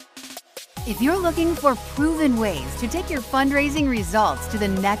If you're looking for proven ways to take your fundraising results to the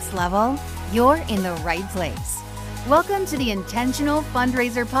next level, you're in the right place. Welcome to the Intentional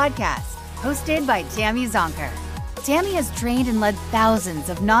Fundraiser Podcast, hosted by Tammy Zonker. Tammy has trained and led thousands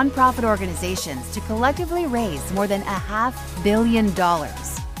of nonprofit organizations to collectively raise more than $500 million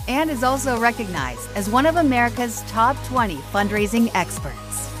and is also recognized as one of America's top 20 fundraising experts.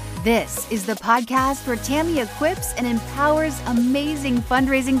 This is the podcast where Tammy equips and empowers amazing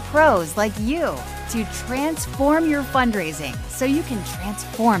fundraising pros like you to transform your fundraising so you can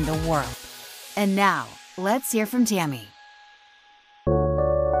transform the world. And now, let's hear from Tammy.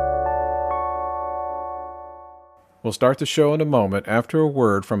 We'll start the show in a moment after a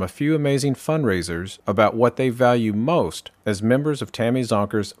word from a few amazing fundraisers about what they value most as members of Tammy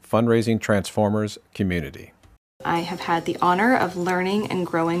Zonker's Fundraising Transformers community. I have had the honor of learning and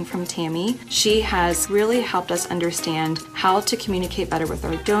growing from Tammy. She has really helped us understand how to communicate better with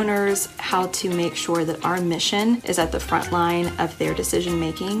our donors, how to make sure that our mission is at the front line of their decision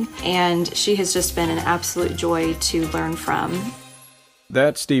making, and she has just been an absolute joy to learn from.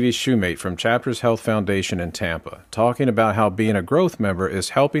 That's Stevie Shoemate from Chapters Health Foundation in Tampa, talking about how being a growth member is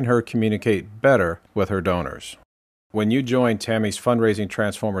helping her communicate better with her donors. When you join Tammy's Fundraising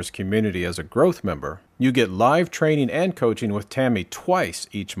Transformers community as a growth member, you get live training and coaching with Tammy twice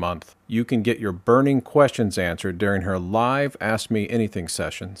each month. You can get your burning questions answered during her live Ask Me Anything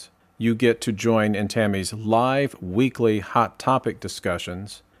sessions. You get to join in Tammy's live weekly hot topic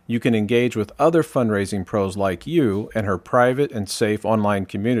discussions. You can engage with other fundraising pros like you in her private and safe online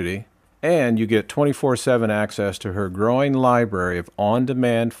community. And you get 24/7 access to her growing library of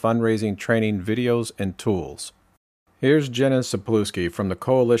on-demand fundraising training videos and tools. Here's Jenna Sapluski from the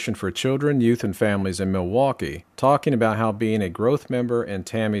Coalition for Children, Youth, and Families in Milwaukee talking about how being a growth member in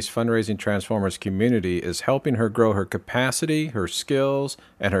Tammy's Fundraising Transformers community is helping her grow her capacity, her skills,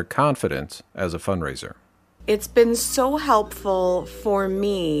 and her confidence as a fundraiser. It's been so helpful for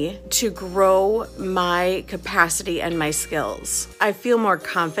me to grow my capacity and my skills. I feel more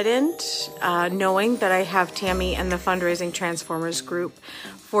confident knowing that I have Tammy and the Fundraising Transformers group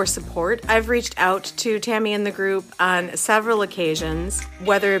for support. I've reached out to Tammy and the group on several occasions,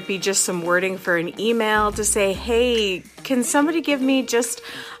 whether it be just some wording for an email to say, hey, can somebody give me just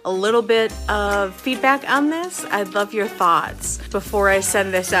a little bit of feedback on this? I'd love your thoughts before I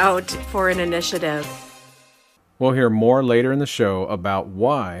send this out for an initiative. We'll hear more later in the show about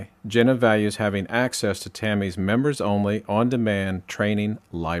why Jenna values having access to Tammy's members-only, on-demand training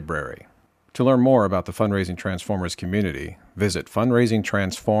library. To learn more about the Fundraising Transformers community, visit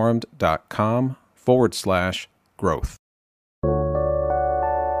fundraisingtransformed.com/growth.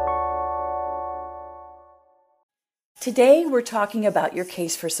 Today, we're talking about your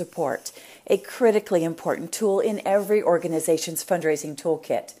case for support, a critically important tool in every organization's fundraising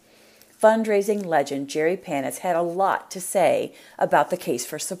toolkit. Fundraising legend Jerry Panis had a lot to say about the case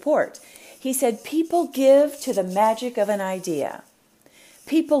for support. He said, people give to the magic of an idea.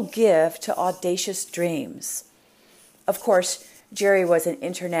 People give to audacious dreams. Of course, Jerry was an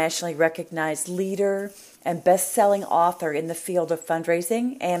internationally recognized leader and best-selling author in the field of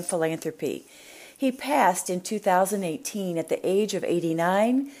fundraising and philanthropy. He passed in 2018 at the age of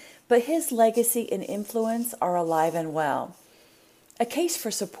 89, but his legacy and influence are alive and well. A case for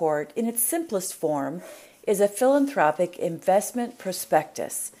support, in its simplest form, is a philanthropic investment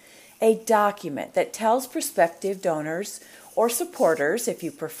prospectus, a document that tells prospective donors, or supporters if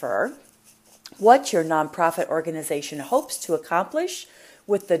you prefer, what your nonprofit organization hopes to accomplish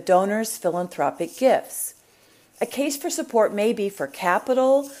with the donor's philanthropic gifts. A case for support may be for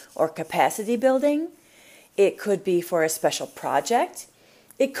capital or capacity building. It could be for a special project.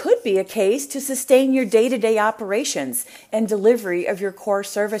 It could be a case to sustain your day-to-day operations and delivery of your core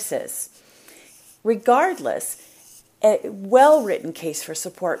services. Regardless, a well-written case for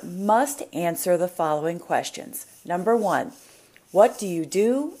support must answer the following questions. Number 1, what do you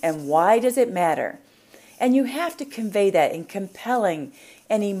do and why does it matter? And you have to convey that in compelling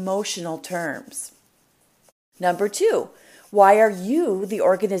and emotional terms. Number 2, why are you the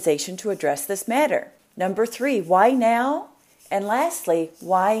organization to address this matter? Number 3, why now? And lastly,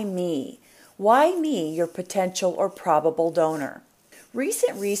 why me? Why me, your potential or probable donor?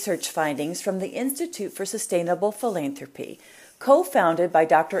 Recent research findings from the Institute for Sustainable Philanthropy, co-founded by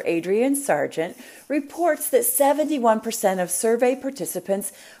Dr. Adrian Sargent, reports that 71% of survey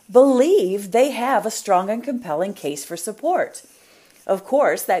participants believe they have a strong and compelling case for support. Of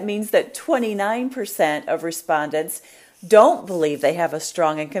course, that means that 29% of respondents don't believe they have a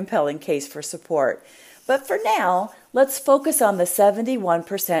strong and compelling case for support. But for now, let's focus on the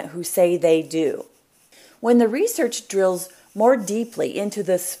 71% who say they do. When the research drills more deeply into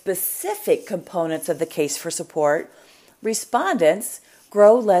the specific components of the case for support, respondents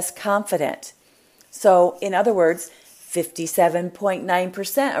grow less confident. So, in other words,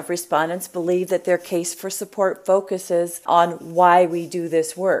 57.9% of respondents believe that their case for support focuses on why we do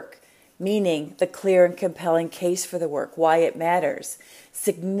this work, meaning the clear and compelling case for the work, why it matters.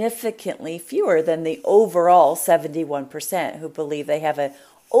 Significantly fewer than the overall 71% who believe they have an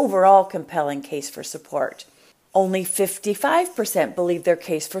overall compelling case for support. Only 55% believe their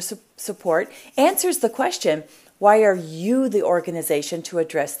case for support answers the question, why are you the organization to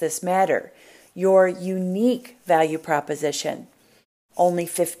address this matter? Your unique value proposition. Only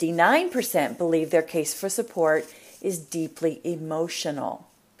 59% believe their case for support is deeply emotional.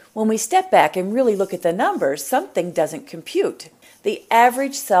 When we step back and really look at the numbers, something doesn't compute. The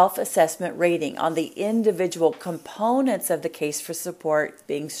average self-assessment rating on the individual components of the case for support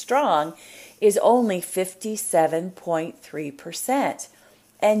being strong is only 57.3%.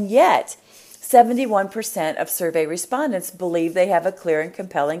 And yet, 71% of survey respondents believe they have a clear and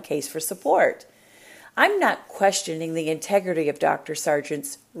compelling case for support. I'm not questioning the integrity of Dr.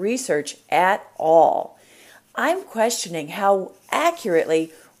 Sargent's research at all. I'm questioning how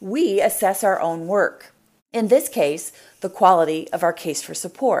accurately we assess our own work. In this case, the quality of our case for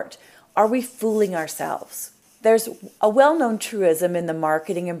support. Are we fooling ourselves? There's a well-known truism in the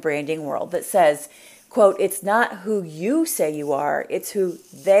marketing and branding world that says, quote, it's not who you say you are, it's who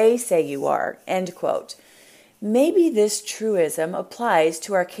they say you are, end quote. Maybe this truism applies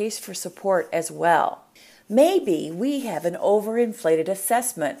to our case for support as well. Maybe we have an overinflated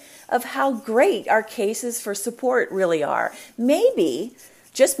assessment of how great our cases for support really are. Maybe,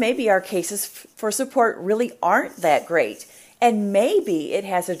 just maybe, our cases for support really aren't that great. And maybe it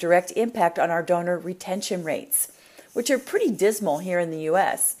has a direct impact on our donor retention rates, which are pretty dismal here in the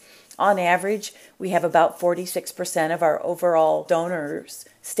U.S. On average, we have about 46% of our overall donors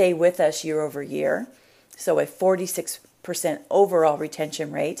stay with us year over year, so a 46% overall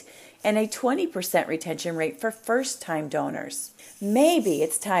retention rate, and a 20% retention rate for first-time donors. Maybe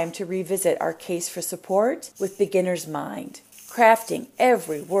it's time to revisit our case for support with beginner's mind, crafting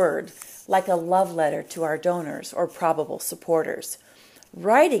every word like a love letter to our donors or probable supporters,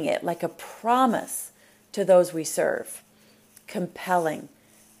 writing it like a promise to those we serve. Compelling,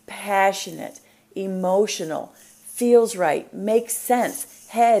 passionate, emotional, feels right, makes sense,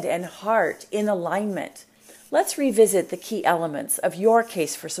 head and heart in alignment. Let's revisit the key elements of your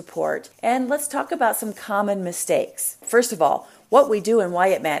case for support, and let's talk about some common mistakes. First of all, what we do and why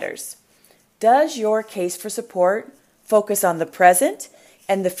it matters. Does your case for support focus on the present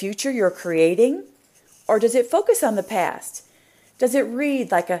and the future you're creating? Or does it focus on the past? Does it read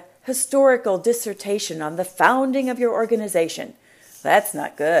like a historical dissertation on the founding of your organization? That's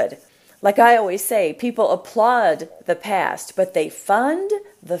not good. Like I always say, people applaud the past, but they fund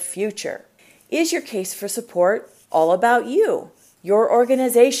the future. Is your case for support all about you, your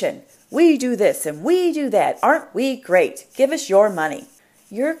organization? We do this and we do that. Aren't we great? Give us your money.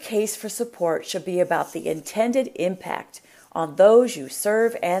 Your case for support should be about the intended impact on those you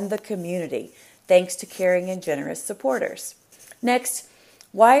serve and the community, thanks to caring and generous supporters. Next,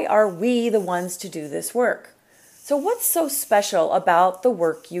 why are we the ones to do this work? So what's so special about the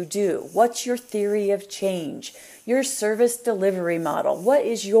work you do? What's your theory of change? Your service delivery model? What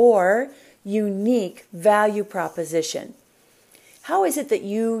is your unique value proposition? How is it that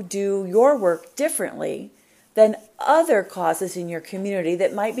you do your work differently than other causes in your community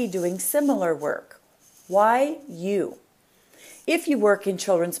that might be doing similar work? Why you? If you work in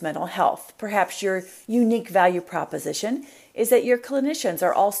children's mental health, perhaps your unique value proposition is that your clinicians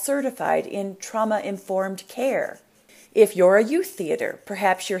are all certified in trauma-informed care. If you're a youth theater,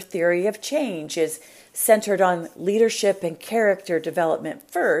 perhaps your theory of change is centered on leadership and character development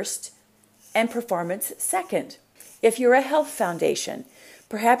first and performance second. If you're a health foundation,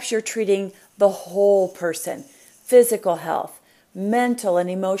 perhaps you're treating the whole person, physical health, mental and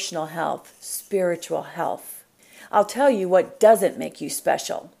emotional health, spiritual health. I'll tell you what doesn't make you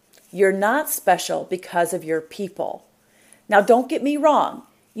special. You're not special because of your people. Now, don't get me wrong.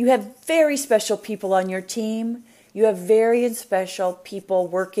 You have very special people on your team. You have very special people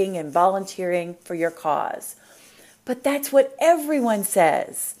working and volunteering for your cause. But that's what everyone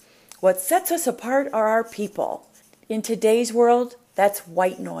says. What sets us apart are our people. In today's world, that's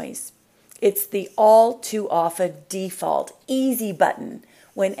white noise. It's the all too often default easy button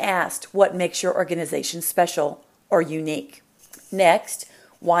when asked what makes your organization special or unique. Next,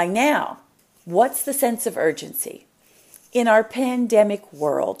 why now? What's the sense of urgency? In our pandemic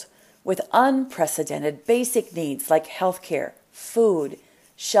world, with unprecedented basic needs like healthcare, food,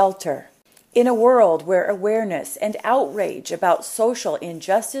 shelter, In a world where awareness and outrage about social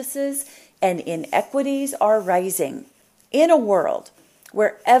injustices and inequities are rising, in a world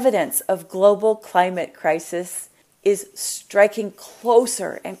where evidence of global climate crisis is striking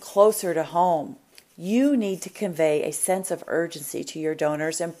closer and closer to home, you need to convey a sense of urgency to your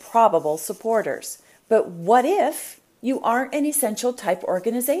donors and probable supporters. But what if you aren't an essential type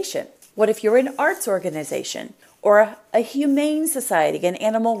organization? What if you're an arts organization or a humane society, an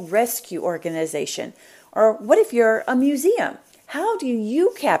animal rescue organization? Or what if you're a museum? How do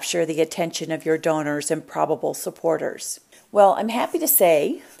you capture the attention of your donors and probable supporters? Well, I'm happy to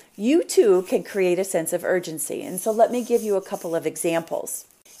say you too can create a sense of urgency. And so let me give you a couple of examples.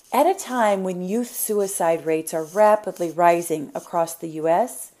 At a time when youth suicide rates are rapidly rising across the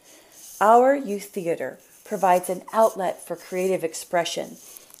U.S., our youth theater provides an outlet for creative expression,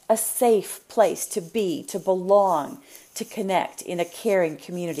 a safe place to be, to belong, to connect in a caring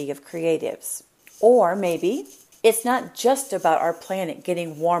community of creatives. Or maybe it's not just about our planet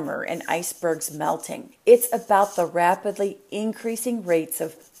getting warmer and icebergs melting. It's about the rapidly increasing rates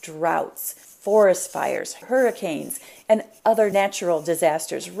of droughts, forest fires, hurricanes, and other natural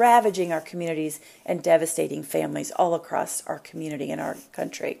disasters ravaging our communities and devastating families all across our community and our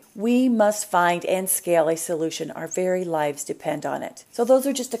country. We must find and scale a solution. Our very lives depend on it. So those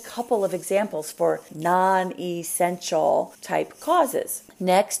are just a couple of examples for non-essential type causes.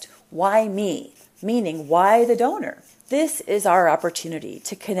 Next, why me? Meaning, why the donor? This is our opportunity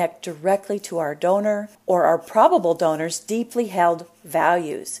to connect directly to our donor or our probable donor's deeply held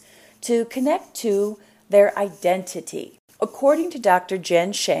values, to connect to their identity. According to Dr.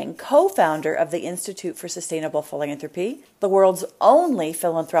 Jen Sheng, co-founder of the Institute for Sustainable Philanthropy, the world's only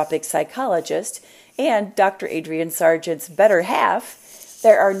philanthropic psychologist, and Dr. Adrian Sargent's better half,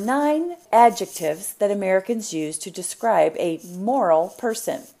 there are 9 adjectives that Americans use to describe a moral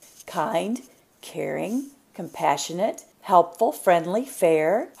person: kind, caring, compassionate, helpful, friendly,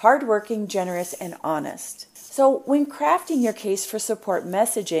 fair, hardworking, generous, and honest. So when crafting your case for support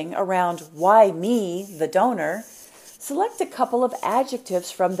messaging around why me, the donor, select a couple of adjectives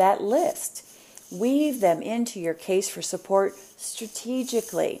from that list. Weave them into your case for support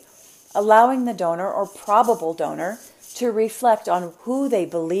strategically, allowing the donor or probable donor to reflect on who they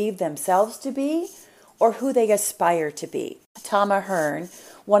believe themselves to be or who they aspire to be. Tom Ahern,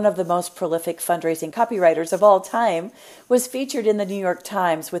 one of the most prolific fundraising copywriters of all time, was featured in the New York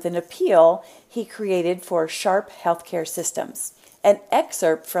Times with an appeal he created for Sharp Healthcare Systems. An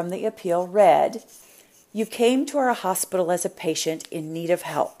excerpt from the appeal read, "You came to our hospital as a patient in need of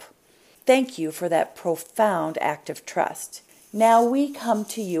help. Thank you for that profound act of trust. Now we come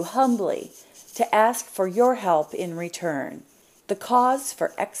to you humbly to ask for your help in return. The cause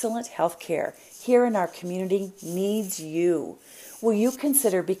for excellent health care here in our community needs you. Will you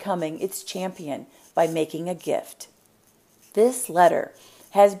consider becoming its champion by making a gift?" This letter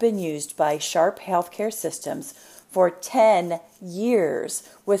has been used by Sharp Healthcare Systems for 10 years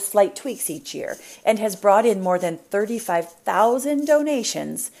with slight tweaks each year and has brought in more than 35,000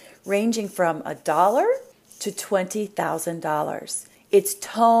 donations ranging from $1 to $20,000. Its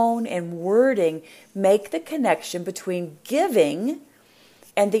tone and wording make the connection between giving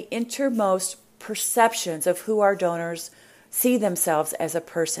and the innermost perceptions of who our donors see themselves as a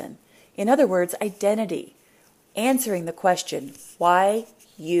person. In other words, identity. Answering the question, why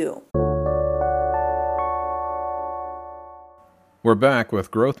you? We're back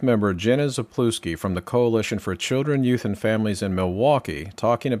with growth member Jenna Zapluski from the Coalition for Children, Youth, and Families in Milwaukee,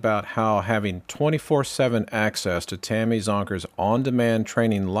 talking about how having 24/7 access to Tammy Zonker's on-demand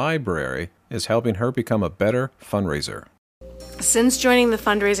training library is helping her become a better fundraiser. Since joining the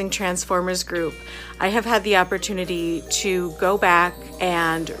Fundraising Transformers group, I have had the opportunity to go back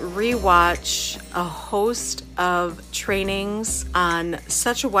and rewatch a host of trainings on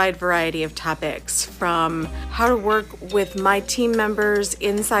such a wide variety of topics, from how to work with my team members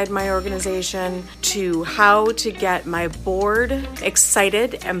inside my organization to how to get my board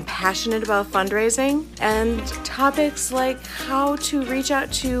excited and passionate about fundraising, and topics like how to reach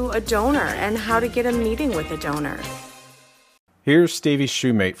out to a donor and how to get a meeting with a donor. Here's Stevie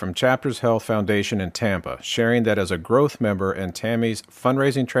Shoemate from Chapters Health Foundation in Tampa, sharing that as a growth member in Tammy's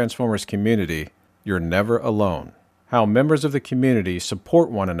Fundraising Transformers community, you're never alone. How members of the community support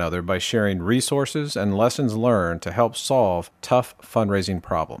one another by sharing resources and lessons learned to help solve tough fundraising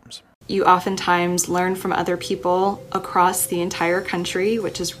problems. You oftentimes learn from other people across the entire country,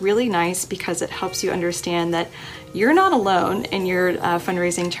 which is really nice because it helps you understand that you're not alone in your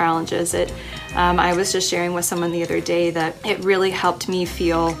fundraising challenges. I was just sharing with someone the other day that it really helped me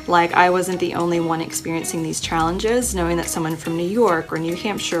feel like I wasn't the only one experiencing these challenges, knowing that someone from New York or New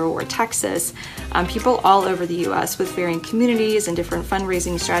Hampshire or Texas, people all over the US with varying communities and different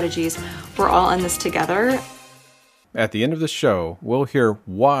fundraising strategies, we're all in this together. At the end of the show, we'll hear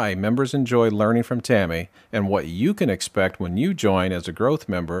why members enjoy learning from Tammy and what you can expect when you join as a growth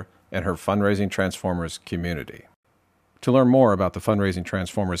member in her Fundraising Transformers community. To learn more about the Fundraising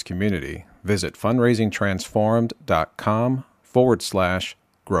Transformers community, visit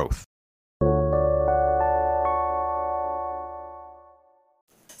fundraisingtransformed.com/growth.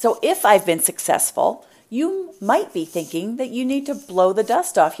 So if I've been successful, you might be thinking that you need to blow the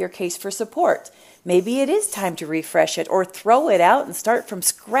dust off your case for support. Maybe it is time to refresh it or throw it out and start from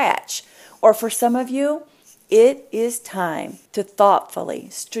scratch. Or for some of you, it is time to thoughtfully,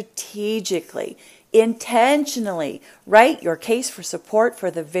 strategically, intentionally write your case for support for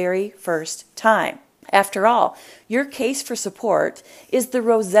the very first time. After all, your case for support is the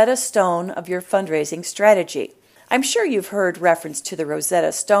Rosetta Stone of your fundraising strategy. I'm sure you've heard reference to the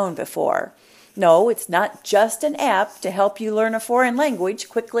Rosetta Stone before. No, it's not just an app to help you learn a foreign language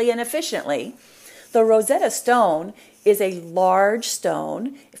quickly and efficiently. The Rosetta Stone is a large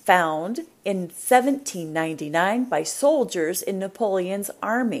stone found in 1799 by soldiers in Napoleon's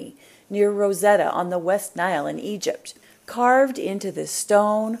army near Rosetta on the West Nile in Egypt. Carved into this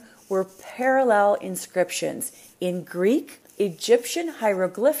stone were parallel inscriptions in Greek, Egyptian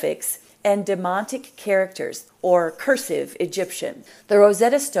hieroglyphics, and Demotic characters, or cursive Egyptian. The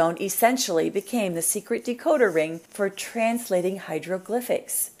Rosetta Stone essentially became the secret decoder ring for translating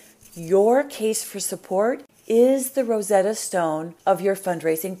hieroglyphics. Your case for support is the Rosetta Stone of your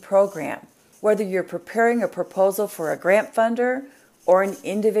fundraising program. Whether you're preparing a proposal for a grant funder or an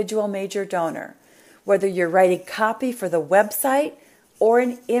individual major donor, whether you're writing copy for the website or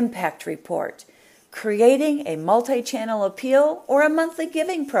an impact report, creating a multi-channel appeal or a monthly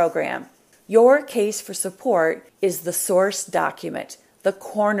giving program, your case for support is the source document, the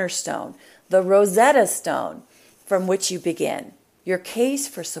cornerstone, the Rosetta Stone from which you begin. Your case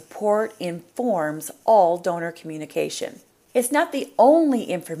for support informs all donor communication. It's not the only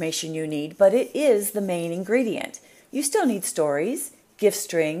information you need, but it is the main ingredient. You still need stories, gift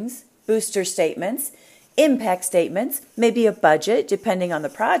strings, booster statements, impact statements, maybe a budget depending on the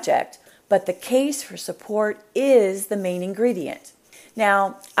project, but the case for support is the main ingredient.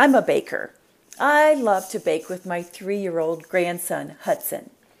 Now, I'm a baker. I love to bake with my 3-year-old grandson, Hudson.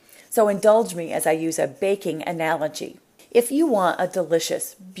 So indulge me as I use a baking analogy. If you want a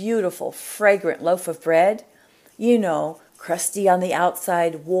delicious, beautiful, fragrant loaf of bread, crusty on the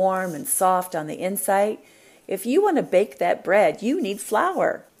outside, warm and soft on the inside, if you want to bake that bread, you need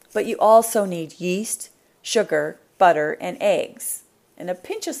flour. But you also need yeast, sugar, butter, and eggs, and a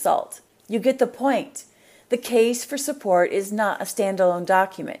pinch of salt. You get the point. The case for support is not a standalone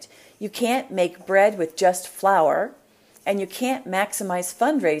document. You can't make bread with just flour, and you can't maximize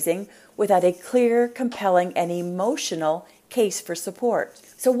fundraising without a clear, compelling, and emotional case for support.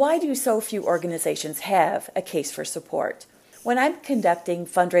 So why do so few organizations have a case for support? When I'm conducting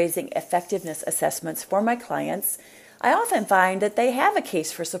fundraising effectiveness assessments for my clients, I often find that they have a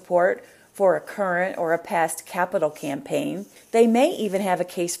case for support for a current or a past capital campaign. They may even have a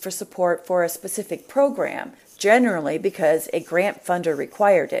case for support for a specific program, generally because a grant funder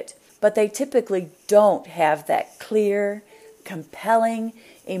required it. But they typically don't have that clear, compelling,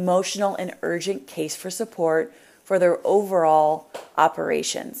 emotional, and urgent case for support for their overall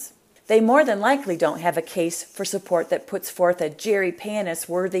operations. They more than likely don't have a case for support that puts forth a Jerry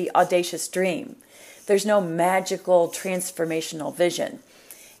Panis-worthy audacious dream. There's no magical transformational vision.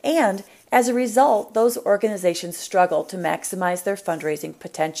 And as a result, those organizations struggle to maximize their fundraising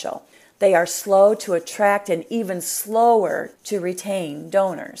potential. They are slow to attract and even slower to retain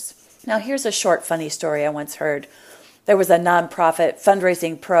donors. Now, here's a short, funny story I once heard. There was a nonprofit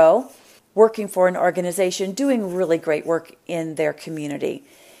fundraising pro working for an organization doing really great work in their community.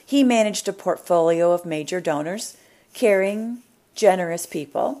 He managed a portfolio of major donors, caring, generous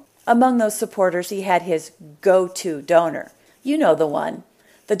people. Among those supporters, he had his go-to donor. You know the one.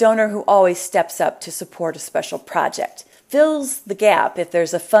 The donor who always steps up to support a special project, fills the gap if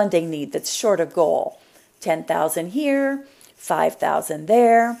there's a funding need that's short of goal. $10,000 here, $5,000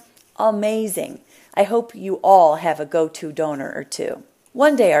 there. Amazing. I hope you all have a go-to donor or two.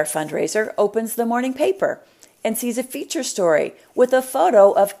 One day our fundraiser opens the morning paper and sees a feature story with a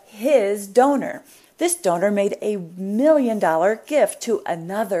photo of his donor. This donor made a $1 million gift to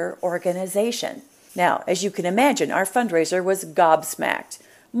another organization. Now, as you can imagine, our fundraiser was gobsmacked,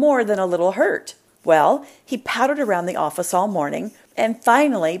 more than a little hurt. Well, he pouted around the office all morning and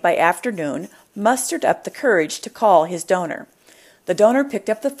finally, by afternoon, mustered up the courage to call his donor. The donor picked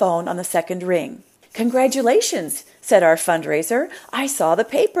up the phone on the second ring. "Congratulations," said our fundraiser. "I saw the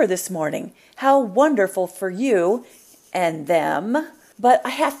paper this morning. How wonderful for you and them. But I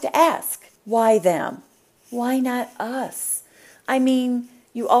have to ask, why them? Why not us? I mean,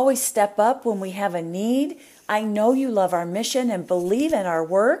 you always step up when we have a need. I know you love our mission and believe in our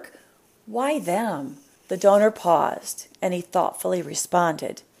work. Why them?" The donor paused, and he thoughtfully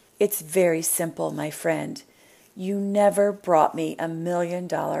responded, "It's very simple, my friend. You never brought me $1 million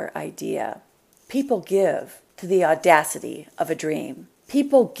idea. People give to the audacity of a dream.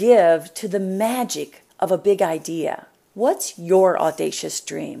 People give to the magic of a big idea. What's your audacious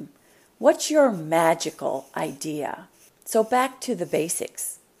dream? What's your magical idea?" So back to the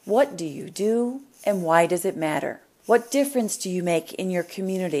basics. What do you do, and why does it matter? What difference do you make in your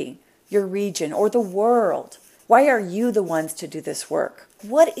community, your region, or the world? Why are you the ones to do this work?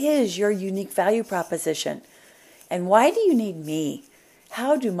 What is your unique value proposition? And why do you need me?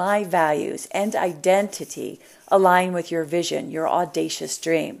 How do my values and identity align with your vision, your audacious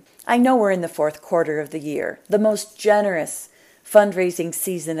dream? I know we're in the fourth quarter of the year, the most generous fundraising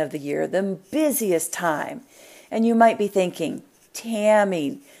season of the year, the busiest time. And you might be thinking,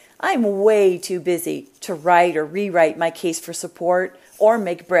 "Tammy, I'm way too busy to write or rewrite my case for support or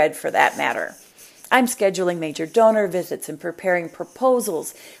make bread for that matter. I'm scheduling major donor visits and preparing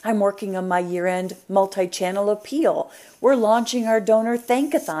proposals. I'm working on my year-end multi-channel appeal. We're launching our donor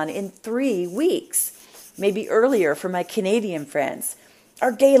thankathon in 3 weeks, maybe earlier for my Canadian friends.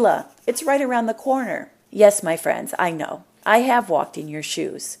 Our gala, it's right around the corner." Yes, my friends, I know. I have walked in your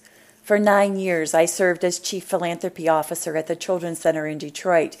shoes. For 9 years, I served as Chief Philanthropy Officer at the Children's Center in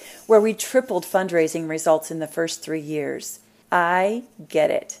Detroit, where we tripled fundraising results in the first 3 years. I get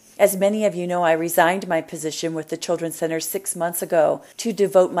it. As many of you know, I resigned my position with the Children's Center 6 months ago to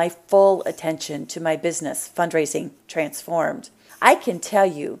devote my full attention to my business, Fundraising Transformed. I can tell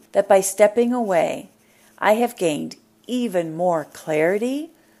you that by stepping away, I have gained even more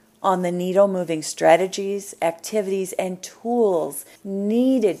clarity on the needle-moving strategies, activities, and tools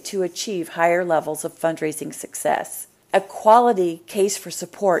needed to achieve higher levels of fundraising success. A quality case for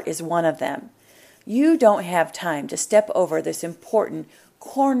support is one of them. You don't have time to step over this important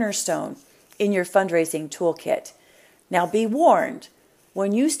cornerstone in your fundraising toolkit. Now be warned,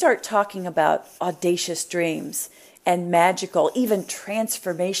 when you start talking about audacious dreams and magical, even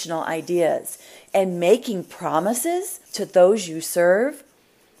transformational ideas and making promises to those you serve,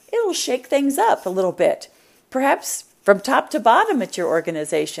 it'll shake things up a little bit, perhaps from top to bottom at your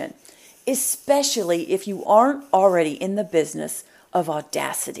organization, especially if you aren't already in the business of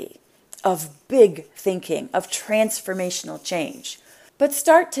audacity, of big thinking, of transformational change. But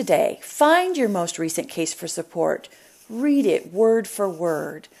start today. Find your most recent case for support. Read it word for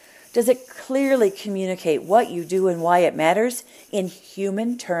word. Does it clearly communicate what you do and why it matters in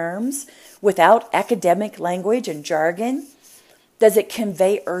human terms without academic language and jargon? Does it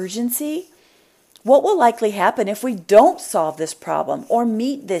convey urgency? What will likely happen if we don't solve this problem or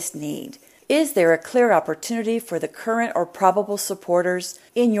meet this need? Is there a clear opportunity for the current or probable supporters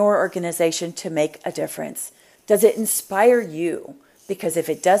in your organization to make a difference? Does it inspire you? Because if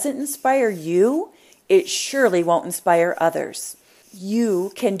it doesn't inspire you, it surely won't inspire others.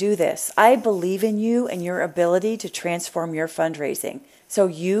 You can do this. I believe in you and your ability to transform your fundraising, so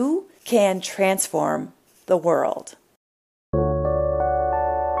you can transform the world.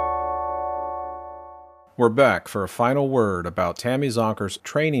 We're back for a final word about Tammy Zonker's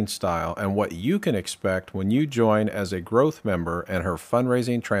training style and what you can expect when you join as a growth member in her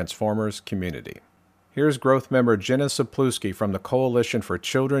Fundraising Transformers community. Here's growth member Jenna Sapluski from the Coalition for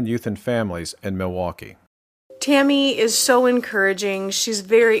Children, Youth, and Families in Milwaukee. Tammy is so encouraging. She's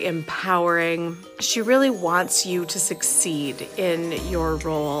very empowering. She really wants you to succeed in your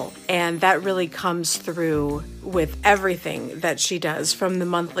role, and that really comes through with everything that she does, from the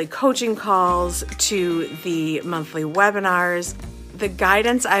monthly coaching calls to the monthly webinars. The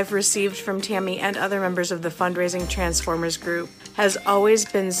guidance I've received from Tammy and other members of the Fundraising Transformers group has always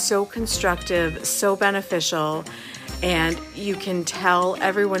been so constructive, so beneficial, and you can tell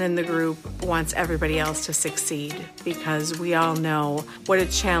everyone in the group wants everybody else to succeed, because we all know what a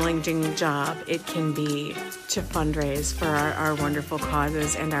challenging job it can be to fundraise for our wonderful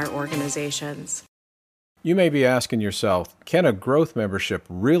causes and our organizations. You may be asking yourself, can a growth membership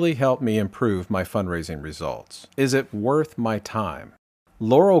really help me improve my fundraising results? Is it worth my time?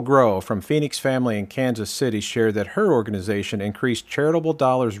 Laurel Grow from Phoenix Family in Kansas City shared that her organization increased charitable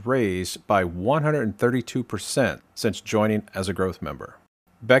dollars raised by 132% since joining as a growth member.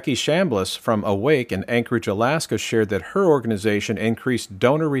 Becky Chambliss from Awake in Anchorage, Alaska shared that her organization increased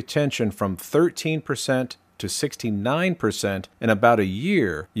donor retention from 13% to 69% in about a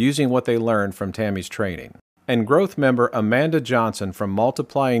year using what they learned from Tammy's training. And growth member Amanda Johnson from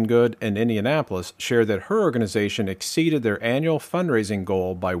Multiplying Good in Indianapolis shared that her organization exceeded their annual fundraising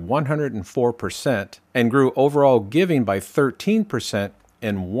goal by 104% and grew overall giving by 13%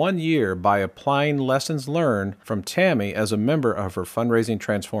 in 1 year by applying lessons learned from Tammy as a member of her Fundraising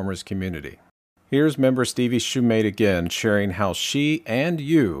Transformers community. Here's member Stevie Shumate again sharing how she and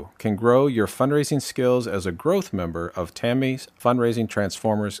you can grow your fundraising skills as a growth member of Tammy's Fundraising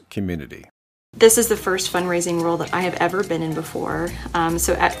Transformers community. This is the first fundraising role that I have ever been in before.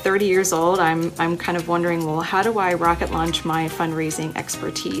 So at 30 years old, I'm kind of wondering, well, how do I rocket launch my fundraising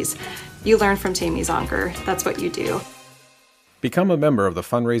expertise? You learn from Tammy Zonker. That's what you do. Become a member of the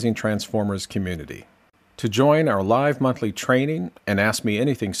Fundraising Transformers community. To join our live monthly training and Ask Me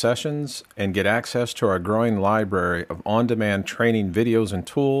Anything sessions and get access to our growing library of on-demand training videos and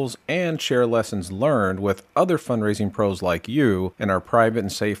tools and share lessons learned with other fundraising pros like you in our private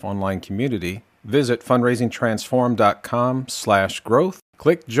and safe online community, visit fundraisingtransform.com/growth,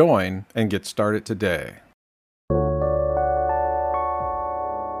 click join, and get started today.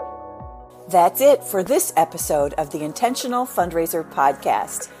 That's it for this episode of the Intentional Fundraiser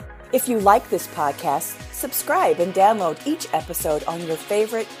Podcast. If you like this podcast, subscribe and download each episode on your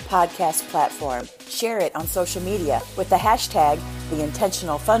favorite podcast platform. Share it on social media with the hashtag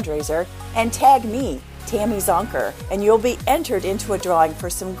 #TheIntentionalFundraiser and tag me, Tammy Zonker, and you'll be entered into a drawing for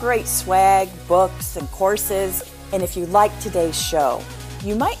some great swag, books, and courses. And if you like today's show,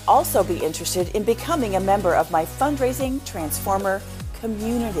 you might also be interested in becoming a member of my Fundraising Transformer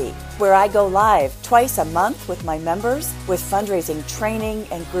community, where I go live twice a month with my members with fundraising training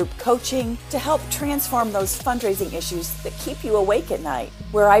and group coaching to help transform those fundraising issues that keep you awake at night,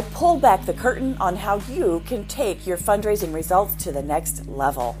 where I pull back the curtain on how you can take your fundraising results to the next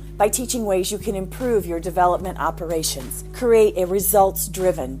level by teaching ways you can improve your development operations, create a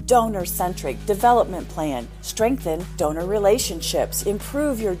results-driven, donor-centric development plan, strengthen donor relationships,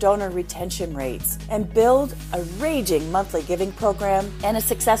 improve your donor retention rates, and build a raging monthly giving program and a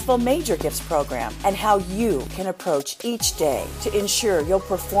successful major gifts program, and how you can approach each day to ensure you'll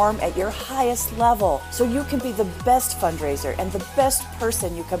perform at your highest level so you can be the best fundraiser and the best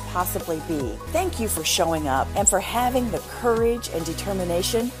person you can possibly be. Thank you for showing up and for having the courage and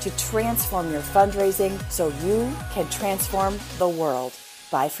determination to transform your fundraising so you can transform the world.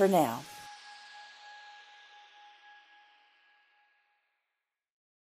 Bye for now.